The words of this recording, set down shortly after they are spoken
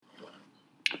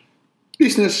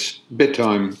Business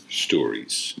Bedtime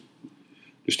Stories.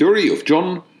 The story of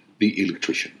John the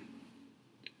Electrician.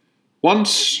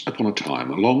 Once upon a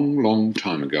time, a long, long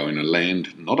time ago, in a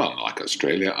land not unlike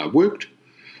Australia, I worked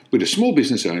with a small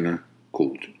business owner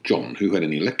called John, who had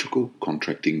an electrical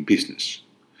contracting business.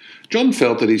 John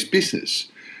felt that his business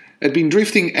had been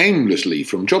drifting aimlessly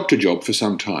from job to job for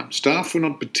some time. Staff were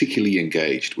not particularly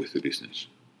engaged with the business.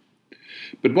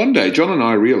 But one day, John and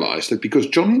I realised that because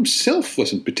John himself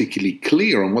wasn't particularly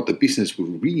clear on what the business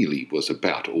really was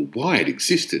about or why it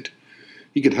existed,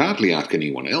 he could hardly ask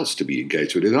anyone else to be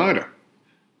engaged with it either.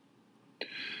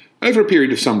 Over a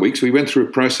period of some weeks, we went through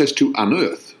a process to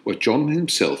unearth what John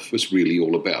himself was really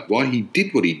all about, why he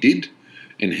did what he did,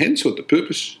 and hence what the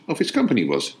purpose of his company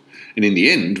was. And in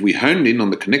the end, we honed in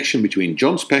on the connection between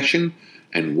John's passion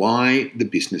and why the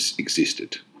business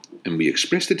existed. And we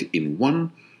expressed it in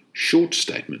one short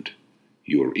statement: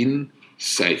 you're in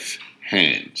safe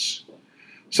hands.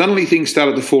 Suddenly things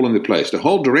started to fall into place. The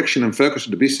whole direction and focus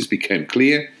of the business became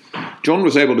clear. John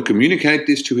was able to communicate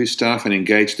this to his staff and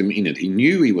engage them in it. He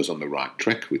knew he was on the right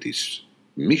track with his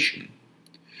mission.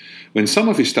 When some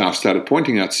of his staff started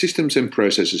pointing out systems and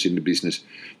processes in the business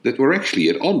that were actually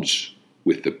at odds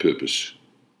with the purpose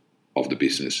of the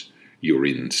business, you're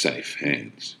in safe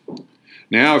hands.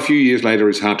 Now, a few years later,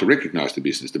 it's hard to recognise the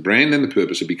business. The brand and the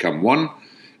purpose have become one,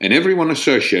 and everyone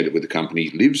associated with the company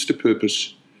lives the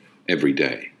purpose every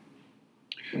day.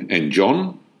 And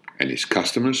John and his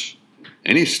customers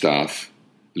and his staff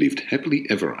lived happily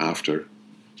ever after.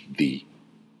 The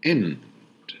end.